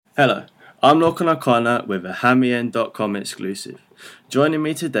Hello, I'm Lachlan O'Connor with a HammyEnd.com exclusive. Joining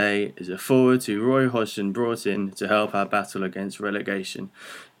me today is a forward who Roy Hodgson brought in to help our battle against relegation.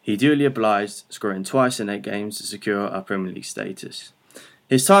 He duly obliged, scoring twice in 8 games to secure our Premier League status.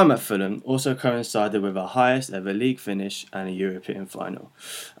 His time at Fulham also coincided with our highest ever league finish and a European final,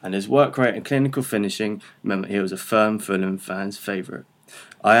 and his work rate and clinical finishing meant that he was a firm Fulham fan's favourite.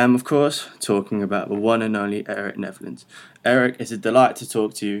 I am, of course, talking about the one and only Erik Nevland. Erik, it's a delight to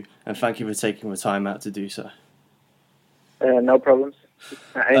talk to you, and thank you for taking the time out to do so. No problems.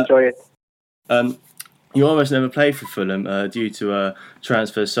 I enjoy it. You almost never played for Fulham due to a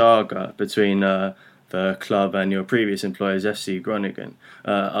transfer saga between the club and your previous employers, FC Groningen.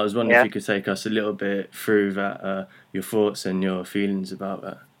 I was wondering if you could take us a little bit through that, your thoughts and your feelings about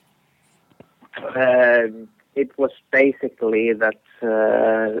that. It was basically that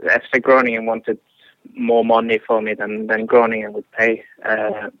FC Groningen wanted more money for me than Groningen would pay,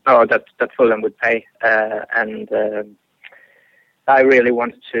 or that Fulham would pay, and I really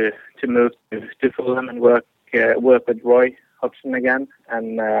wanted to move to Fulham and work with Roy Hodgson again,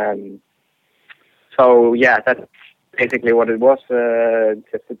 and so that's basically what it was,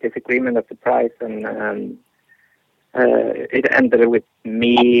 just a disagreement of the price, and it ended with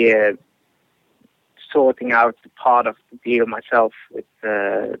me sorting out the part of the deal myself with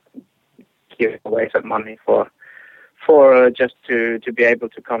giving away some money for just to be able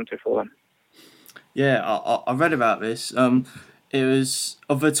to come to Fulham. Yeah, I read about this. It was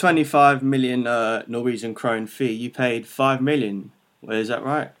of a 25 million Norwegian krone fee. You paid 5 million. Is that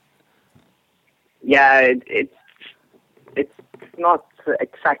right? Yeah, it's not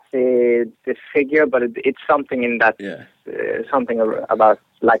exactly the figure, but it's something in that. Yeah. Something about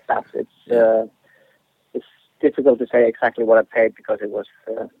like that. It's difficult to say exactly what I paid because it was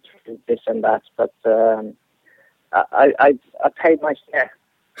this and that, but I paid my share.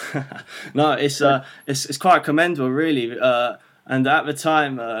 No, it's quite commendable, really. And at the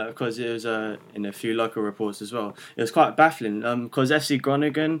time, because it was in a few local reports as well, it was quite baffling. Because FC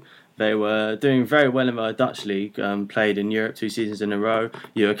Groningen, they were doing very well in the Dutch league, played in Europe 2 seasons in a row.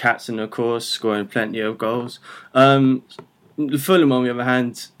 You were captain, of course, scoring plenty of goals. Fulham, on the other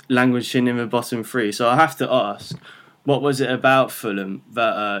hand, languishing in the bottom 3. So I have to ask, what was it about Fulham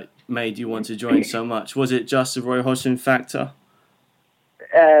that made you want to join so much? Was it just the Roy Hodgson factor?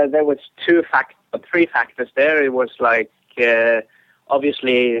 There was 3 factors there. It was like,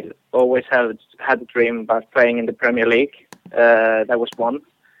 obviously, always had a dream about playing in the Premier League. That was 1.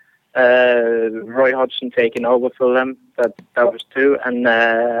 Roy Hodgson taking over Fulham. That was 2, and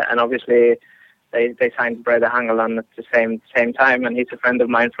obviously they signed Brede Hangeland at the same time, and he's a friend of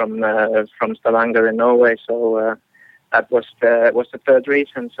mine from Stavanger in Norway. So that was the 3rd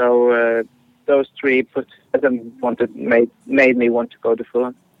reason. So those 3 made me want to go to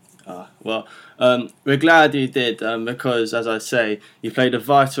Fulham. Well, we're glad you did, because, as I say, you played a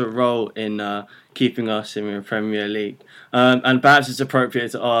vital role in keeping us in the Premier League. And perhaps it's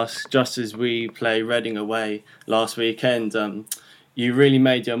appropriate to ask, just as we play Reading away last weekend, you really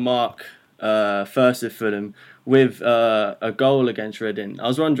made your mark first at Fulham with a goal against Reading. I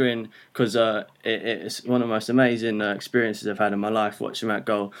was wondering, because it's one of the most amazing experiences I've had in my life watching that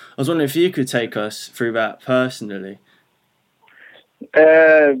goal. I was wondering if you could take us through that personally.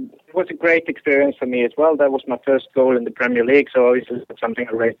 It was a great experience for me as well. That was my first goal in the Premier League, so obviously it's something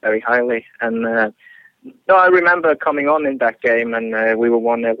I rate very highly. And I remember coming on in that game, and we were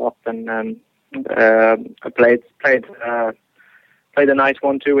 1-0 up, and I played a nice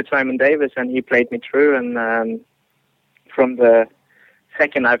 1-2 with Simon Davis, and he played me through. And from the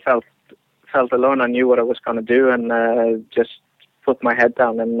second I felt alone, I knew what I was going to do, and just put my head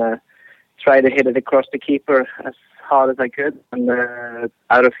down and try to hit it across the keeper as hard as I could and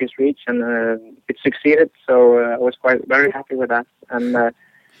out of his reach, and it succeeded. So I was very happy with that. And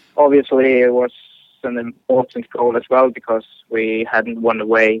obviously it was an important goal as well because we hadn't won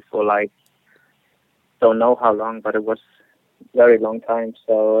away for don't know how long, but it was a very long time.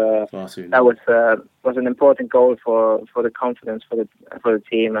 So that was an important goal for the confidence for the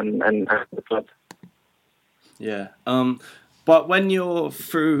team and the club. Yeah. But when you're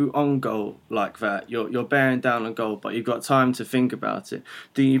through on goal like that, you're bearing down on goal, but you've got time to think about it.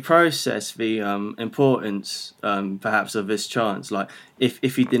 Do you process the importance, perhaps, of this chance? Like,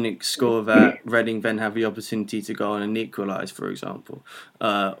 if you didn't score that, Reading then have the opportunity to go on and equalise, for example?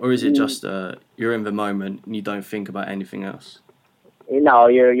 Or is it just you're in the moment and you don't think about anything else? No,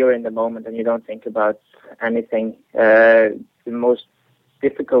 you're in the moment and you don't think about anything. The most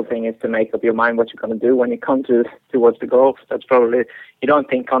difficult thing is to make up your mind what you're going to do when you come towards the goal. That's probably, you don't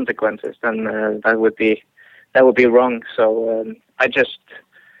think consequences, then that would be wrong. So I just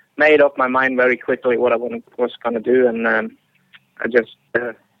made up my mind very quickly what I was going to do, and I just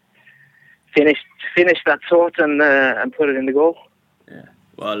finished that thought and put it in the goal. Yeah.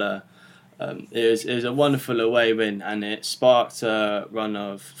 Well, it was a wonderful away win, and it sparked a run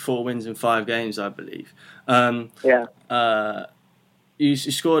of 4 wins in 5 games, I believe. You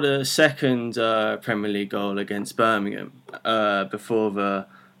scored a second Premier League goal against Birmingham before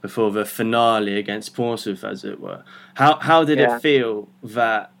the finale against Portsmouth, as it were. How did it feel,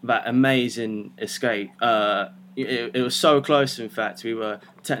 that amazing escape? It was so close. In fact, we were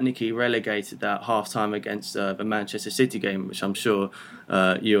technically relegated at half-time against the Manchester City game, which I'm sure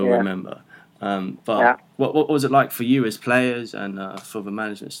you'll remember. What was it like for you as players and for the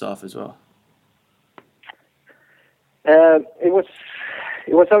management staff as well? It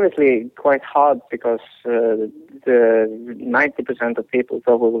was obviously quite hard because the 90% of people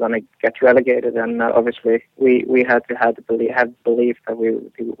thought we were going to get relegated, and obviously we had to have belief that we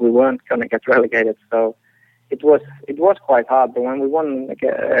weren't going to get relegated. So it was quite hard. But when we won,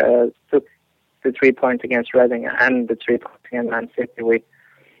 took the 3 points against Reading and the 3 points against Man City, we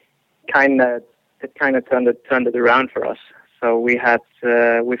kind of turned it around for us. So we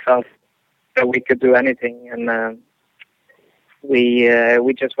felt that we could do anything, and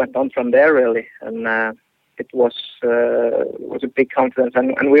we just went on from there, really, and it was a big confidence,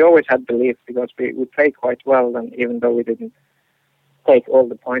 and we always had belief because we played quite well, and even though we didn't take all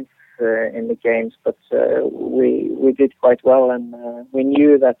the points in the games, but we did quite well, and we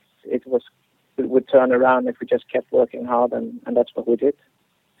knew that it would turn around if we just kept working hard, and that's what we did.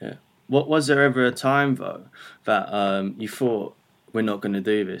 Yeah. What was there ever a time though that you thought, we're not going to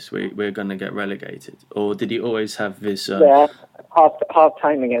do this, we're going to get relegated? Or did you always have this... half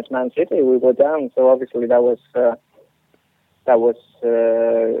time against Man City, we were down, so obviously that was the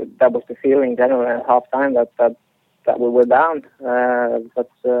feeling generally at half time, that we were down. But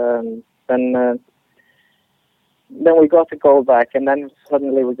then we got the goal back, and then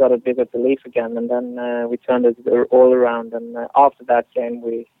suddenly we got a bit of belief again, and then we turned it all around, and after that game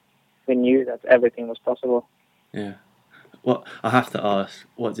we knew that everything was possible. Yeah. Well, I have to ask,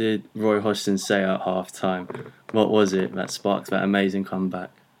 what did Roy Hodgson say at half time? What was it that sparked that amazing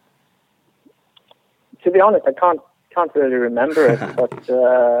comeback? To be honest, I can't really remember it, but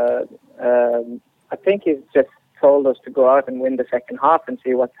I think he just told us to go out and win the second half and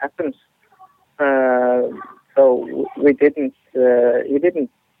see what happens. So we didn't. He didn't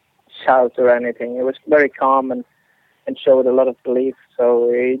shout or anything. It was very calm and showed a lot of belief.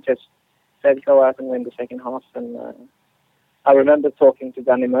 So he just said, "Go out and win the second half." And I remember talking to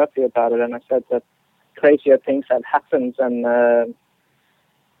Danny Murphy about it, and I said that crazier things had happened, and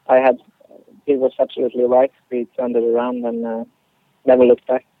he was absolutely right. We turned it around and never looked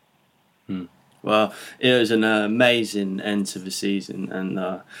back. Well, it was an amazing end to the season, and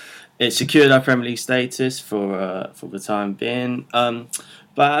it secured our Premier League status for the time being.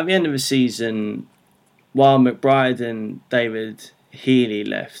 But at the end of the season, while McBride and David Healy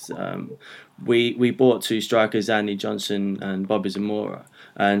left, we bought 2 strikers, Andy Johnson and Bobby Zamora,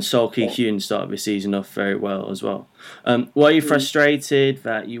 and Solky Kuhn started the season off very well as well. Were you frustrated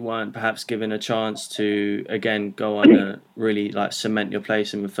that you weren't perhaps given a chance to again go on and really cement your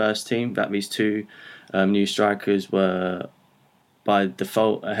place in the first team, that these 2 new strikers were by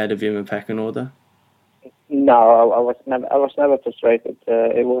default ahead of you in pecking order? No, I was never frustrated.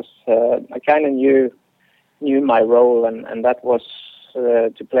 It was I kind of knew my role, and that was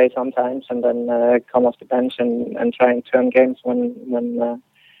to play sometimes and then come off the bench and try and turn games when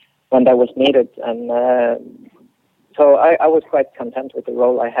that was needed. And so I was quite content with the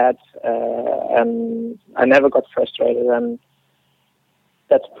role I had, and I never got frustrated, and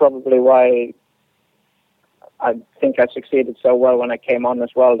that's probably why I think I succeeded so well when I came on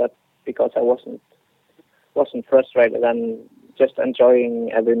as well. That because I wasn't frustrated and just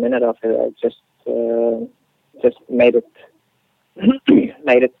enjoying every minute of it. I just made it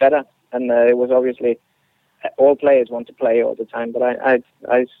better, and it was obviously all players want to play all the time, but I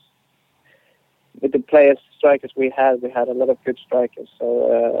with the strikers we had a lot of good strikers,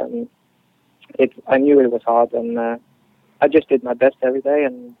 so I knew it was hard, and I just did my best every day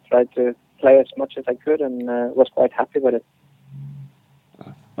and tried to play as much as I could, and was quite happy with it.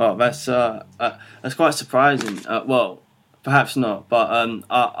 Well, that's quite surprising. Well, perhaps not, but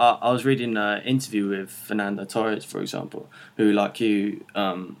I was reading an interview with Fernando Torres, for example, who, like you,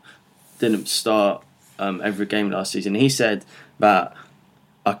 didn't start every game last season. He said that,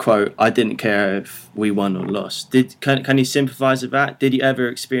 I quote, "I didn't care if we won or lost." Can you sympathise with that? Did you ever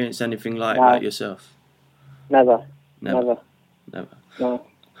experience anything like that yourself? Never. No.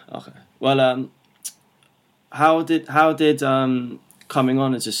 Okay. Well, how did coming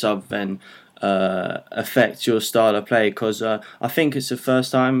on as a sub then affect your style of play? Because I think it's the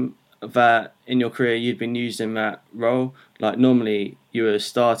first time that in your career you'd been used in that role. Like normally you were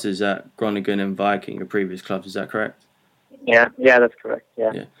starters at Groningen and Viking, your previous clubs. Is that correct? Yeah, that's correct.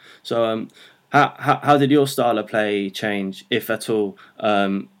 Yeah. So how did your style of play change, if at all?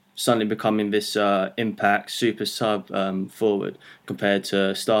 Suddenly becoming this impact super sub forward compared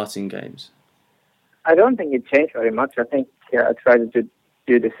to starting games. I don't think it changed very much. I think I tried to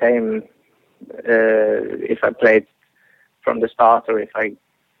do the same if I played from the start or if I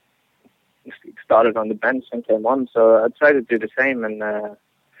started on the bench and came on. So I tried to do the same and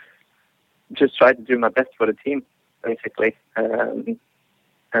just try to do my best for the team, basically. And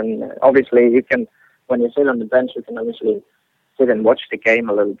obviously, when you sit on the bench, you can obviously sit and watch the game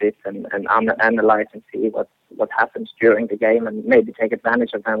a little bit and analyze and see what happens during the game and maybe take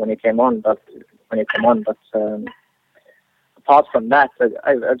advantage of that when you come on. But apart from that,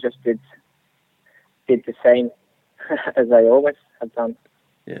 I just did the same as I always have done.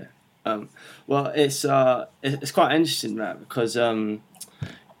 Yeah. Well, it's quite interesting that because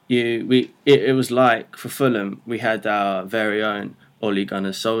it was like for Fulham we had our very own Ole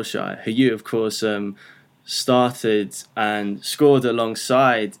Gunnar Solskjaer, who you of course started and scored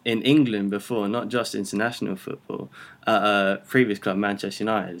alongside in England before, not just international football, at a previous club, Manchester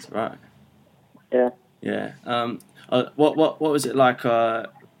United, right? Yeah. Yeah. What was it like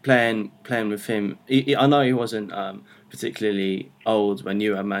playing with him? I know he wasn't particularly old when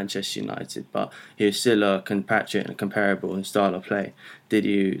you were at Manchester United, but he was still a compatriot and comparable in style of play. Did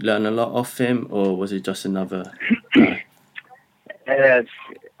you learn a lot off him, or was it just another guy?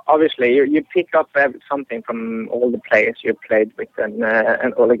 Obviously, you pick up something from all the players you played with, and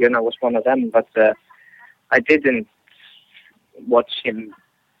Ole Gunnar was one of them. But I didn't watch him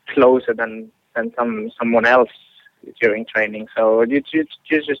closer than someone else during training. So you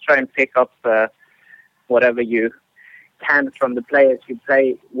just try and pick up whatever you can from the players you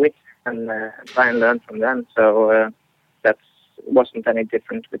play with and try and learn from them. So that wasn't any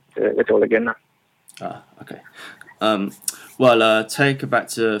different with Ole Gunnar. Okay. Well, take it back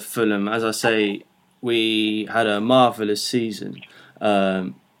to Fulham. As I say, we had a marvellous season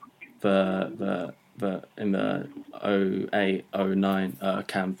in the 08-09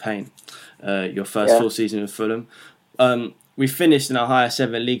 campaign. Your first full season with Fulham. We finished in our highest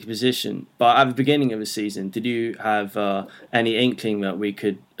ever league position, but at the beginning of the season, did you have any inkling that we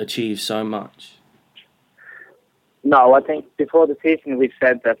could achieve so much? No, I think before the season we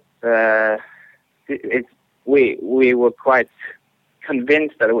said that we were quite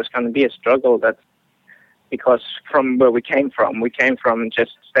convinced that it was going to be a struggle, that because from where we came from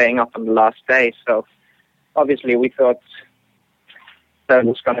just staying up on the last day. So obviously we thought that it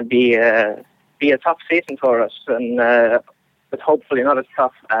was going to be a tough season for us, and but hopefully not as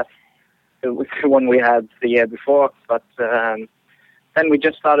tough as the one we had the year before. But then we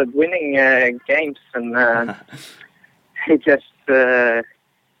just started winning games, and it just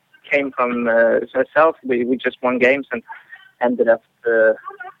came from ourselves. We just won games and ended up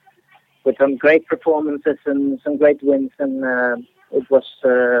with some great performances and some great wins, and it was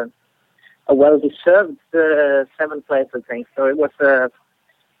a well-deserved 7th place, I think. So it was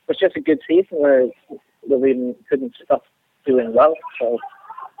just a good season where we couldn't stop doing well. So,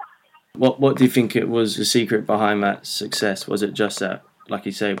 what do you think it was the secret behind that success? Was it just that, like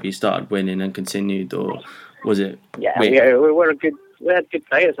you say, we started winning and continued, or was it? Yeah, we had good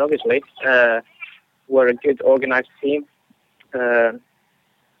players, obviously. We're a good organized team. So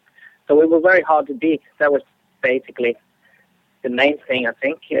we were very hard to beat. That was basically the main thing, I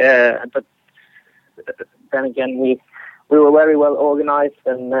think. But then again, we were very well organized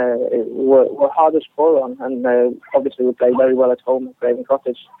and were hard to score on. And obviously, we played very well at home at Craven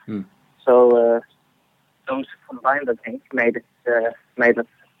Cottage. So those combined, I think, made it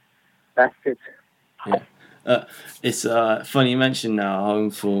that good. Yeah. It's funny you mentioned our home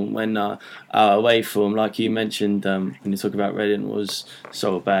form when our away form, like you mentioned when you talk about Reading, was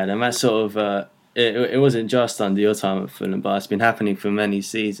so bad, and that sort of it wasn't just under your time at Fulham, but it's been happening for many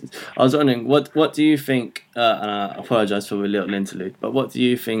seasons. I was wondering, what do you think? And I apologise for a little interlude, but what do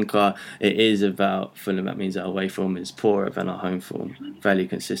you think it is about Fulham that means our away form is poorer than our home form fairly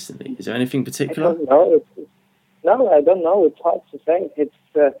consistently? Is there anything particular? I don't know. I don't know. It's hard to say. It's.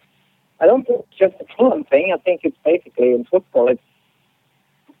 I don't think it's just a Fulham thing. I think it's basically in football. It's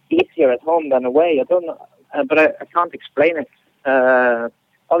easier at home than away. I don't know, but I can't explain it.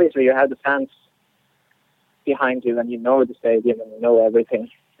 Obviously, you have the fans behind you, and you know the stadium, and you know everything.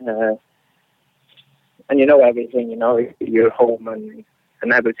 And you know everything. You know you're home, and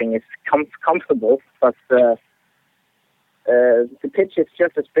everything is comfortable. But the pitch is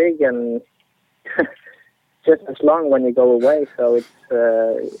just as big and just as long when you go away. So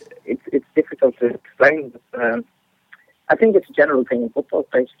it's difficult to explain. But, I think it's a general thing in football,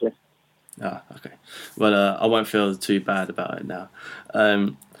 basically. Ah, okay. Well, I won't feel too bad about it now.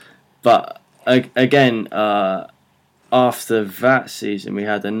 But again, after that season, we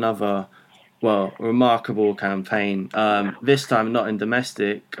had another, remarkable campaign. This time not in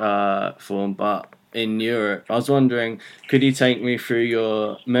domestic form, but in Europe. I was wondering, could you take me through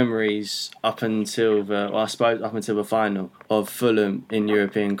your memories up until the final of Fulham in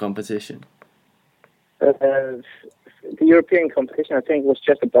European competition? The European competition, I think, was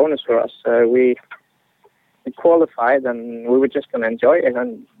just a bonus for us. We qualified, and we were just going to enjoy it.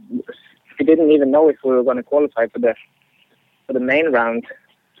 And we didn't even know if we were going to qualify for the main round.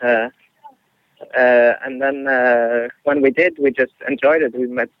 And then when we did, we just enjoyed it. We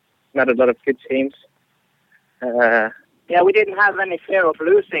met a lot of good teams. We didn't have any fear of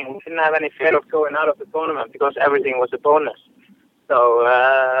losing. We didn't have any fear of going out of the tournament because everything was a bonus. So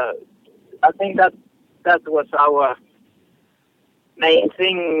I think that was our main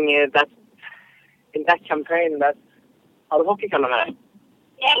thing that in that campaign. That how hockey kallar.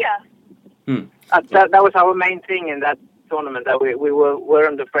 That was our main thing in that tournament, that we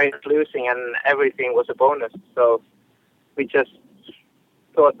weren't afraid of losing and everything was a bonus. So we just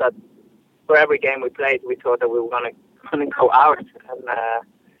thought that for every game we played, we thought that we were going to go out, and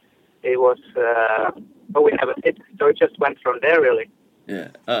it was, but we never did. So it just went from there, really. Yeah.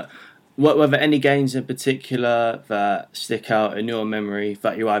 Were there any games in particular that stick out in your memory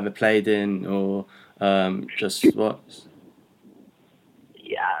that you either played in or just what?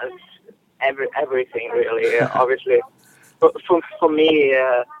 Yeah, everything really. Obviously, for me,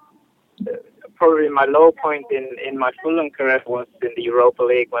 probably my low point in my Fulham career was in the Europa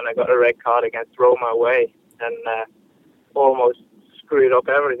League when I got a red card against Roma away and almost screwed up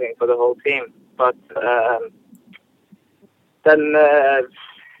everything for the whole team. But then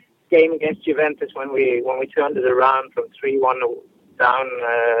game against Juventus when we turned it around from 3-1 down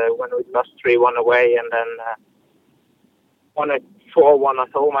when we lost 3-1 away and then won it 4-1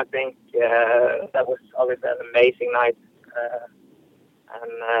 at home. I think that was obviously an amazing night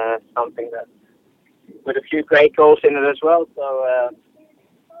and something that with a few great goals in it as well. So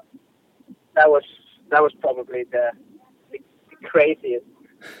that was probably the craziest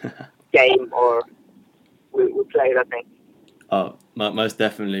game or we played, I think. Oh, most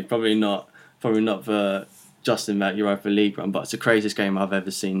definitely. Probably not for just in that Europa League run, but it's the craziest game I've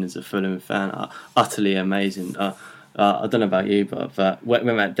ever seen as a Fulham fan. Utterly amazing. I don't know about you, but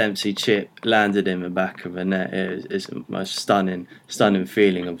when that Dempsey chip landed in the back of the net, it's the most stunning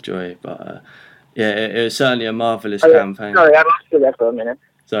feeling of joy. But it was certainly a marvellous campaign. Sorry, I lost you there for a minute.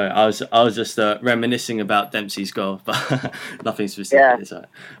 Sorry, I was just reminiscing about Dempsey's goal, but nothing specific.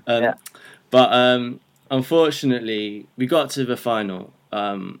 Yeah. But unfortunately, we got to the final,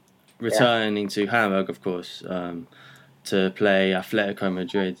 returning to Hamburg, of course, to play Atletico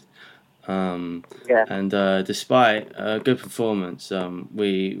Madrid. And despite a good performance,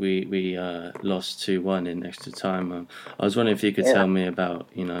 we lost 2-1 in extra time. I was wondering if you could tell me about,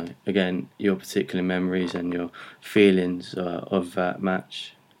 again, your particular memories and your feelings of that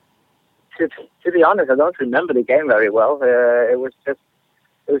match. To be honest, I don't remember the game very well. It was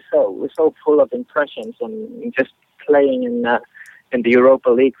so full of impressions, and just playing in the Europa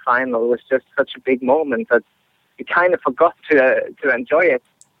League final was just such a big moment that you kind of forgot to enjoy it.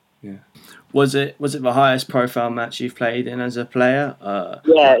 Yeah. Was it the highest profile match you've played in as a player?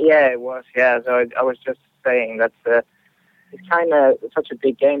 Yeah, it was. Yeah, so I was just saying that it's kind of such a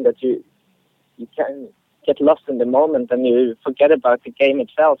big game that you can get lost in the moment and you forget about the game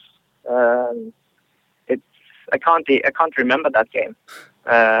itself. I can't remember that game.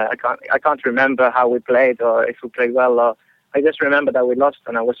 I can't remember how we played or if we played well. Or I just remember that we lost,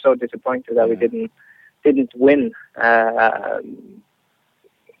 and I was so disappointed that we didn't win.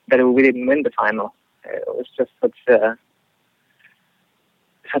 That we didn't win the final. It was just such a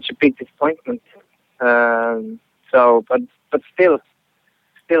big disappointment. But still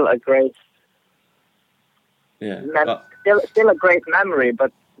a great. Yeah. Still a great memory,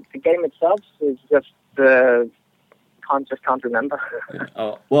 but the game itself is just can't remember. Yeah.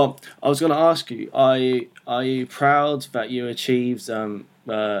 Oh, well, I was going to ask you: are you proud that you achieved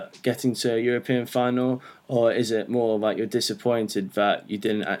getting to a European final, or is it more like you're disappointed that you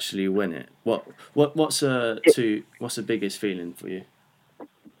didn't actually win it? What's the biggest feeling for you?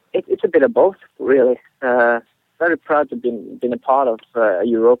 It's a bit of both, really. Very proud to have been a part of a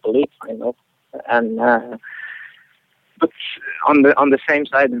Europa League final, and but on the same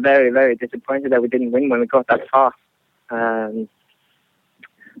side, very, very disappointed that we didn't win when we got that far.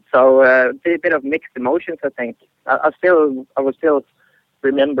 So a bit of mixed emotions, I think. I will still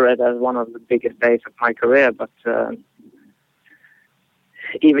remember it as one of the biggest days of my career, but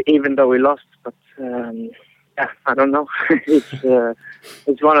even though we lost, but yeah, I don't know.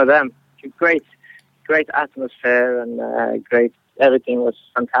 It's one of them. Great atmosphere and great. Everything was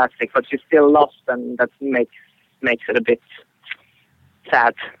fantastic, but you still lost, and that makes it a bit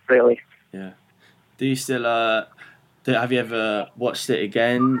sad, really. Yeah. Do you still have you ever watched it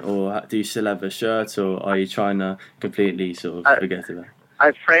again, or do you still have a shirt, or are you trying to completely sort of forget about it?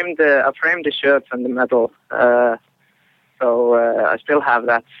 I framed the shirt and the medal, so I still have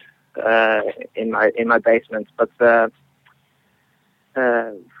that in my basement. But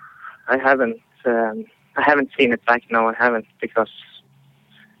I haven't seen it back. No, I haven't, because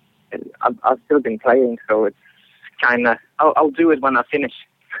I've still been playing. So it's kind of I'll do it when I finish.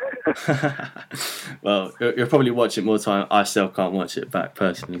 Well, you'll probably watch it more time. I still can't watch it back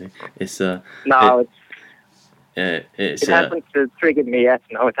personally. It's no, it hasn't triggered me yet.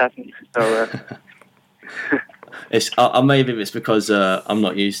 No, it hasn't. So it's maybe it's because I'm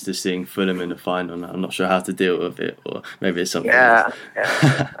not used to seeing Fulham in the final. I'm not sure how to deal with it, or maybe it's something. Yeah.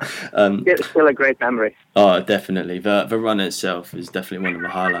 It's still a great memory. Oh, definitely. The run itself is definitely one of the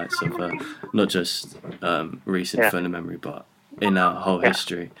highlights of not just recent Fulham memory, but in our whole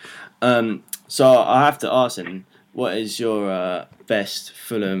history. So I have to ask then, what is your best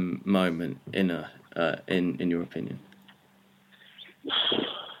Fulham moment in your opinion?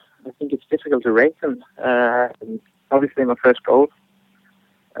 I think it's difficult to rate them. Obviously, my first goal.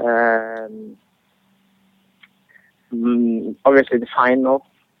 Obviously, the final.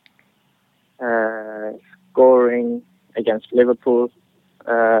 Scoring against Liverpool.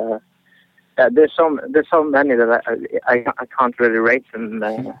 There's so many that I can't really rate them.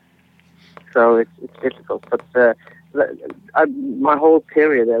 So it's difficult. But my whole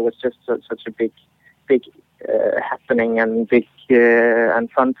period there was just such a big happening and big and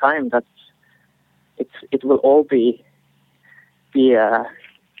fun time that it will all be a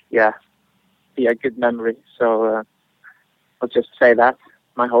good memory. So I'll just say that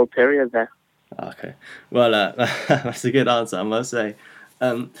my whole period there. Okay, well that's a good answer, I must say.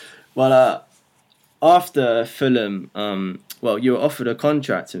 After Fulham, you were offered a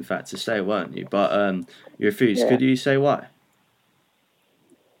contract, in fact, to stay, weren't you? But you refused. Yeah. Could you say why?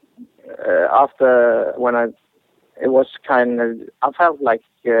 After it was kind of, I felt like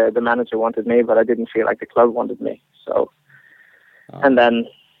the manager wanted me, but I didn't feel like the club wanted me. So, and then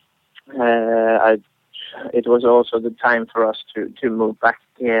it was also the time for us to move back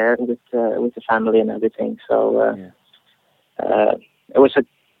here with the family and everything. So it was a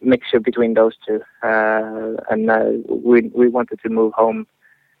mixture between those two, and we wanted to move home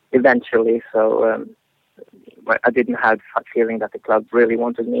eventually. So I didn't have a feeling that the club really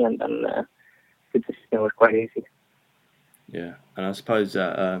wanted me, and then the decision was quite easy. Yeah, and I suppose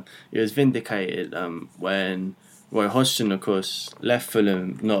that it was vindicated when Roy Hodgson, of course, left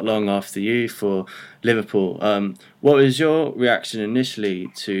Fulham not long after you for Liverpool. What was your reaction initially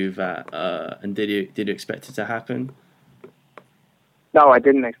to that, and did you expect it to happen? No, I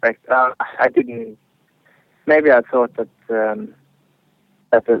didn't expect. I didn't. Maybe I thought that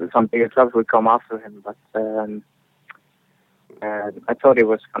some bigger clubs would come after him, but I thought he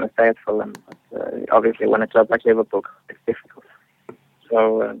was going to stay at Fulham. But obviously, when a club like Liverpool, it's difficult.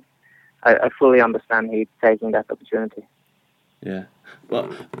 So I fully understand he's taking that opportunity. Yeah.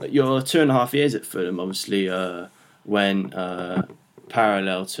 Well, your 2.5 years at Fulham obviously went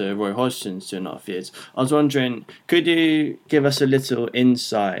parallel to Roy Hodgson's 2.5 years. I was wondering, could you give us a little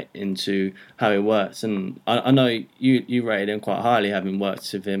insight into how it works? And I know you rated him quite highly, having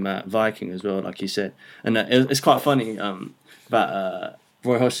worked with him at Viking as well, like you said. And it's quite funny that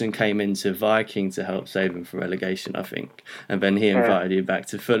Roy Hodgson came into Viking to help save him from relegation, I think, and then he invited you back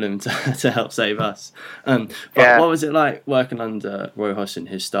to Fulham to help save us. But what was it like working under Roy Hodgson?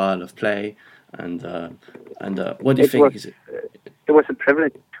 His style of play, and what do you think? It was a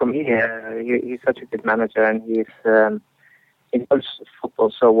privilege for me. He's such a good manager, and he knows football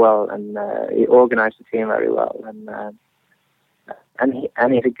so well, and he organized the team very well, and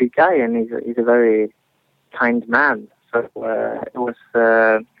he's a good guy, and he's a very kind man. So it was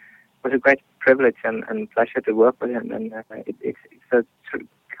a great privilege and pleasure to work with him, and it's a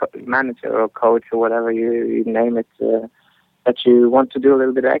manager or coach or whatever you name it that you want to do a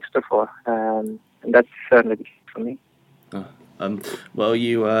little bit extra for, and that's certainly for me. Well,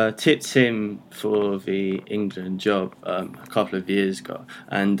 you tipped him for the England job a couple of years ago,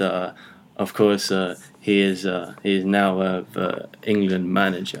 and of course, he is now the England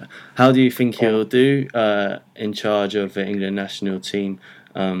manager. How do you think he'll do in charge of the England national team?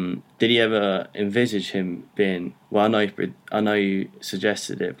 Did he ever envisage him being? Well, I know you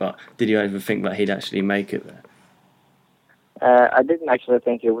suggested it, but did you ever think that he'd actually make it there? I didn't actually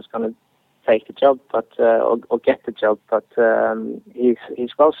think he was going to take the job, but or get the job, but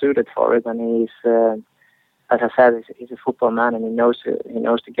he's well suited for it, and he's as I said, he's a football man, and he knows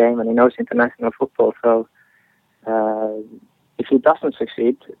the game, and he knows international football. So if he doesn't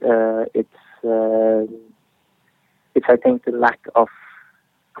succeed, it's I think the lack of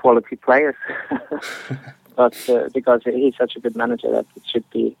quality players, but because he's such a good manager that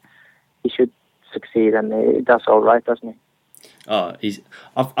he should succeed, and he does all right, doesn't he? Oh,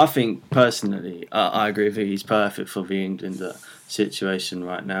 I think personally, I agree with you. He's perfect for the England situation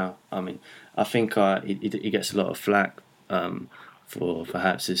right now. I mean, I think he gets a lot of flack for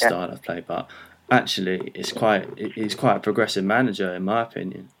perhaps his style of play, but actually, he's quite a progressive manager in my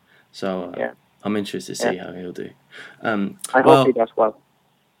opinion. So I'm interested to see how he'll do. I hope he does well.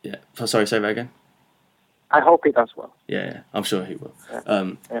 Yeah. Sorry, say that again. I hope he does well. Yeah, I'm sure he will.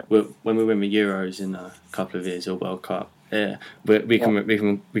 When we win the Euros in a couple of years or World Cup, we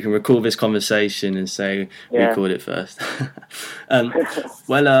can recall this conversation and say we called it first.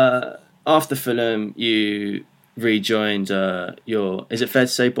 After Fulham, you rejoined your, is it fair to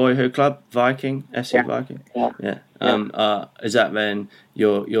say, boyhood club, Viking, FC Viking? Yeah. Is that then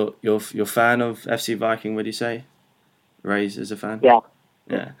you're fan of FC Viking? Would you say, raised as a fan? Yeah.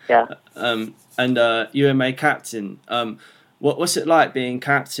 And you were made captain. What's it like being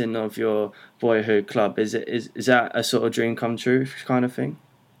captain of your boyhood club? Is that a sort of dream come true kind of thing?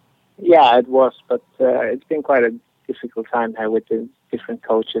 Yeah, it was, but it's been quite a difficult time here with the different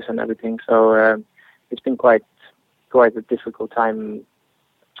coaches and everything. So it's been quite a difficult time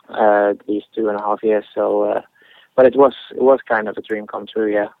these 2.5 years. So, but it was kind of a dream come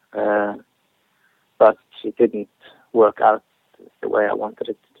true, yeah. But it didn't work out the way I wanted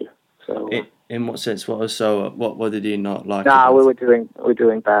it to do. So in what sense? What did you not like? We were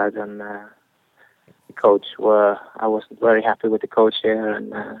doing bad, and the coach I wasn't very happy with the coach here,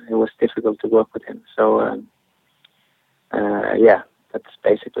 and it was difficult to work with him. So that's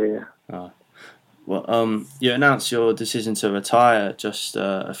basically. You announced your decision to retire just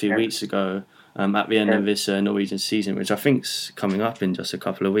a few weeks ago. At the end of this Norwegian season, which I think's coming up in just a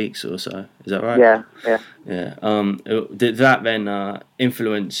couple of weeks or so. Is that right? Yeah. Did that then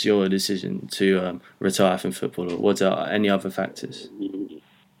influence your decision to retire from football, or was there any other factors?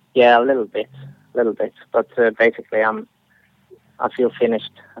 Yeah, a little bit. But basically, I feel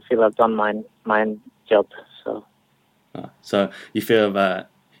finished. I feel I've done my job. So. So you feel that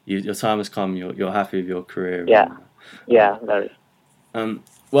your time has come. You're happy with your career. Yeah, very.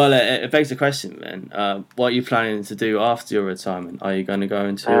 Well, it begs the question then. What are you planning to do after your retirement? Are you going to go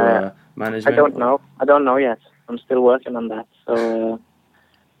into management? I don't know yet. I'm still working on that. So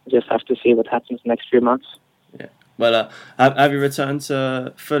just have to see what happens next few months. Yeah. Well, have you returned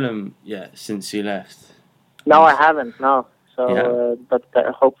to Fulham yet since you left? No, I haven't. No. So, but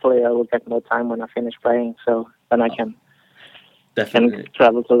hopefully I will get more time when I finish playing. So then I can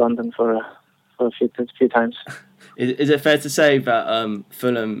travel to London for a few times. Is it fair to say that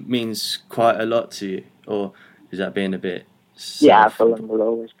Fulham means quite a lot to you, or is that being a bit? Yeah, Fulham will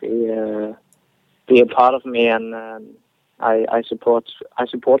always be a part of me, and I support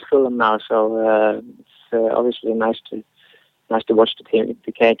Fulham now. So it's obviously nice to watch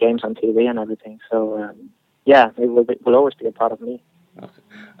the games on TV and everything. So it will always be a part of me. Okay.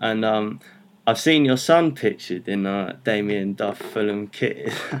 And I've seen your son pictured in Damien Duff Fulham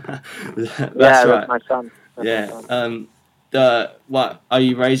kit. That's my son. What are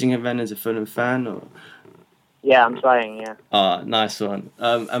you raising him then as a Fulham fan, or? Yeah, I'm trying. Yeah. Oh, nice one.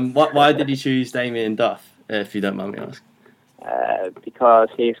 And why did you choose Damien Duff, if you don't mind me asking? Because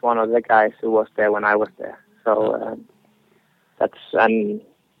he's one of the guys who was there when I was there. So and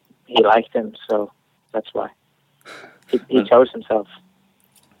he liked him, so that's why he chose himself.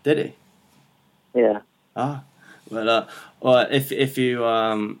 Did he? Yeah. Well, if you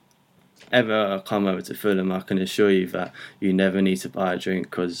ever come over to Fulham, I can assure you that you never need to buy a drink,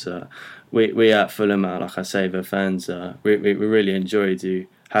 because we at Fulham, like I say, the fans, we really enjoyed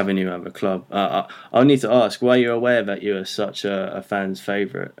having you at the club. I'll need to ask, were you aware that you were such a fan's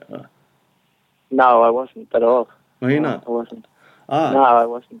favourite? No, I wasn't at all. Were you not? I wasn't. No, I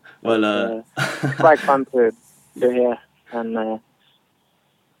wasn't. Well, it's quite fun to hear, and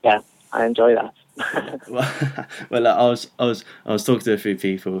I enjoy that. Well, I was talking to a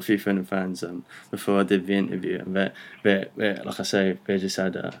few Fulham fans before I did the interview, and they like I say, they just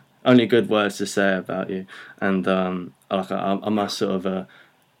had only good words to say about you, and I must sort of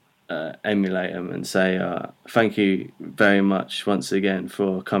emulate them and say thank you very much once again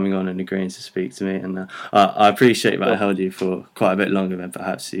for coming on and agreeing to speak to me. And I appreciate that I held you for quite a bit longer than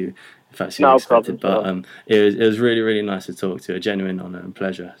perhaps you No expected. problem. But it was really, really nice to talk to you. A genuine honour and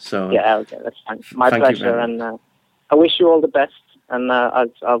pleasure. So yeah, okay, that's fine. My thank you pleasure, very and much. I wish you all the best. And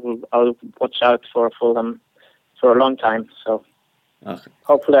I'll watch out for Fulham for a long time. So Okay.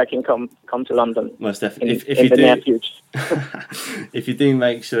 hopefully I can come to London Most definitely. If in you the do, near future. if you do,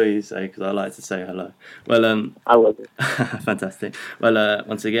 make sure you say, because I like to say hello. Well, I will do. fantastic. Well,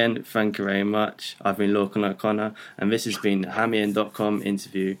 once again, thank you very much. I've been Lorcan O'Connor, and this has been the Hamian.com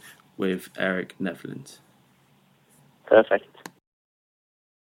interview with Erik Nevland. Perfect.